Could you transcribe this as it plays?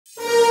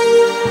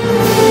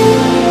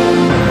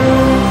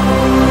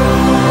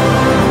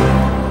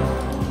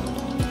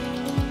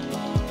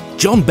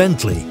John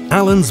Bentley,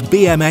 Allan's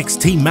BMX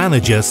team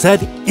manager,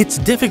 said, "It's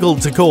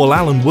difficult to call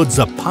Allan Woods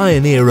a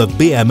pioneer of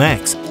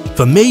BMX.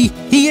 For me,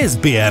 he is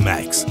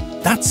BMX."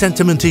 That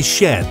sentiment is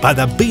shared by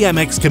the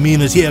BMX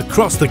community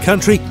across the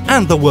country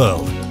and the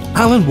world.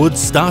 Allan Woods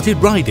started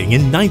riding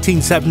in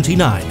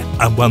 1979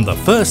 and won the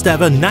first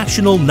ever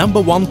national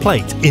 #1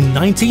 plate in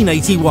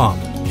 1981.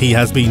 He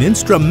has been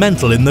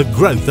instrumental in the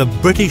growth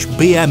of British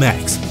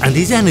BMX, and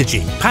his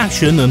energy,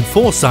 passion and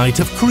foresight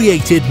have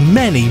created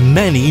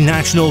many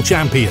national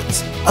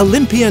champions.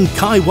 Olympian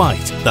Kai,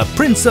 the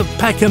Prince of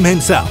Peckam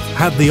himself,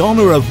 had the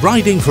honour of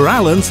riding for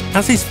Allan's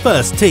as his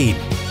first team.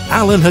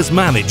 Allan has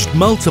managed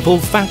multiple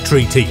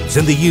factory teams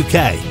in the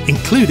UK,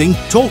 including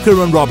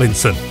Torker and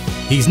Robinson.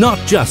 He's not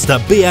just a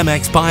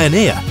BMX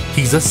pioneer,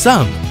 he's a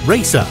son,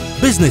 racer,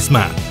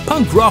 businessman,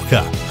 punk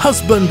rocker,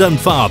 husband and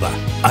father.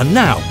 And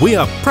now we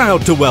are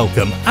proud to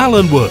welcome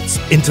Allan Woods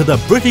into the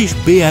British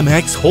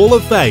BMX Hall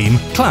of Fame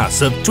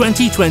class of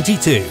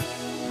 2022.